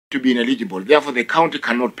to be ineligible. Therefore, the county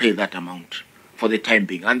cannot pay that amount for the time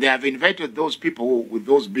being. And they have invited those people with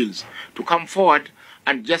those bills to come forward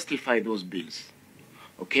and justify those bills.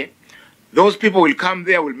 Okay? Those people will come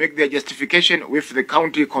there, will make their justification. If the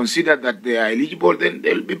county consider that they are eligible, then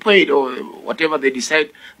they'll be paid, or whatever they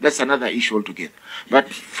decide. That's another issue altogether. But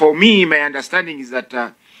for me, my understanding is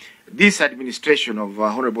that this administration of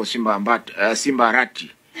Honorable Simba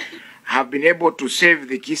Arati have been able to save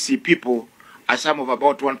the Kisii people a sum of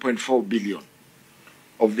about 1.4 billion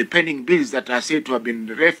of the pending bills that are said to have been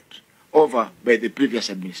left over by the previous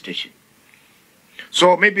administration.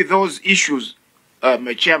 So maybe those issues,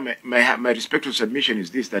 my chair, my respectful submission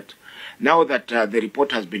is this, that now that the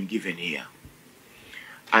report has been given here,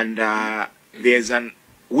 and there's a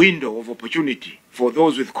window of opportunity for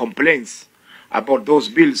those with complaints about those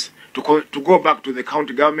bills to go back to the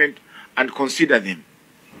county government and consider them.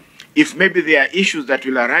 If maybe there are issues that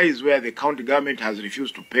will arise where the county government has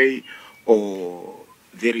refused to pay, or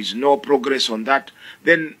there is no progress on that,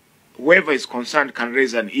 then whoever is concerned can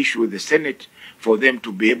raise an issue with the Senate for them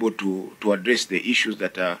to be able to address the issues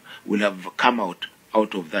that will have come out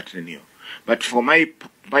of that renewal. But for my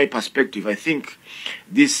perspective, I think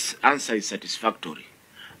this answer is satisfactory,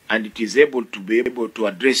 and it is able to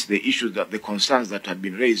address the issues, the concerns that have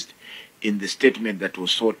been raised in the statement that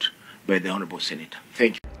was sought by the Honorable Senator.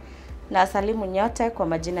 Thank you. Na salimu nyote, kwa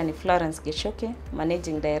majina ni Florence Gishuke,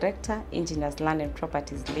 Managing Director, Engineers Land and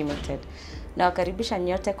Properties Limited. Na wakaribisha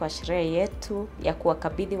nyote kwa sherehe yetu ya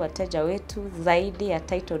kuwakabidhi wateja wetu zaidi ya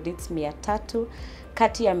title deeds 300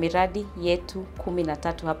 kati ya miradi yetu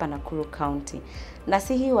 13 hapa Nakuru County.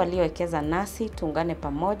 Nasihi waliowekeza nasi tuungane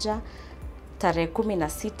pamoja tarehe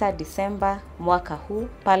 16 Disemba mwaka huu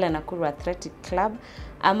pale Nakuru Athletic Club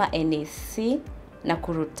ama NAC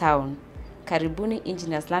Nakuru Town. Karibuni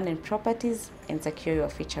Engineers Land and Properties, and secure your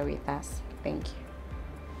future with us. Thank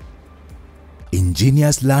you.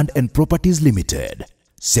 Engineers Land and Properties Limited.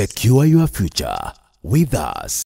 Secure your future with us.